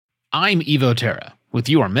I'm Evo Terra with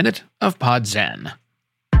your Minute of Pod Zen.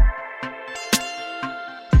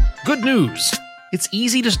 Good news! It's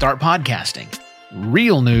easy to start podcasting.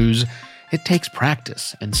 Real news, it takes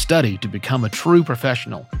practice and study to become a true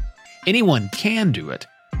professional. Anyone can do it,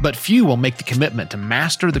 but few will make the commitment to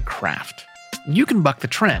master the craft. You can buck the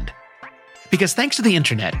trend. Because thanks to the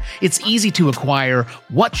internet, it's easy to acquire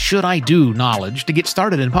what should I do knowledge to get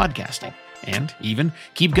started in podcasting, and even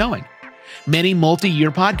keep going. Many multi-year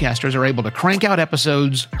podcasters are able to crank out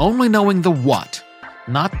episodes only knowing the what,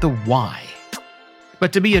 not the why.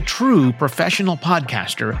 But to be a true professional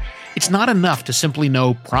podcaster, it's not enough to simply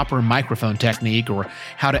know proper microphone technique or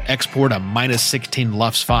how to export a -16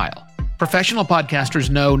 LUFS file. Professional podcasters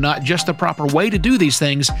know not just the proper way to do these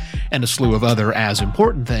things, and a slew of other as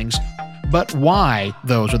important things, but why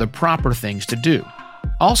those are the proper things to do.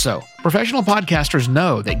 Also, professional podcasters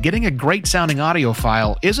know that getting a great sounding audio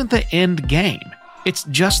file isn't the end game. It's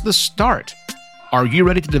just the start. Are you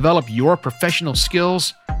ready to develop your professional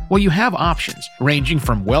skills? Well, you have options ranging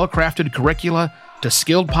from well-crafted curricula to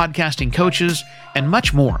skilled podcasting coaches and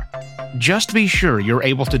much more. Just be sure you're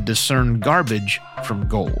able to discern garbage from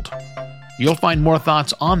gold. You'll find more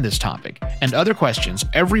thoughts on this topic and other questions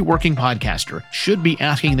every working podcaster should be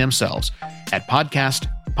asking themselves at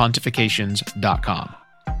podcastpontifications.com.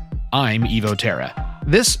 I'm Evo Terra.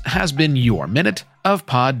 This has been your Minute of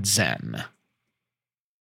Pod Zen.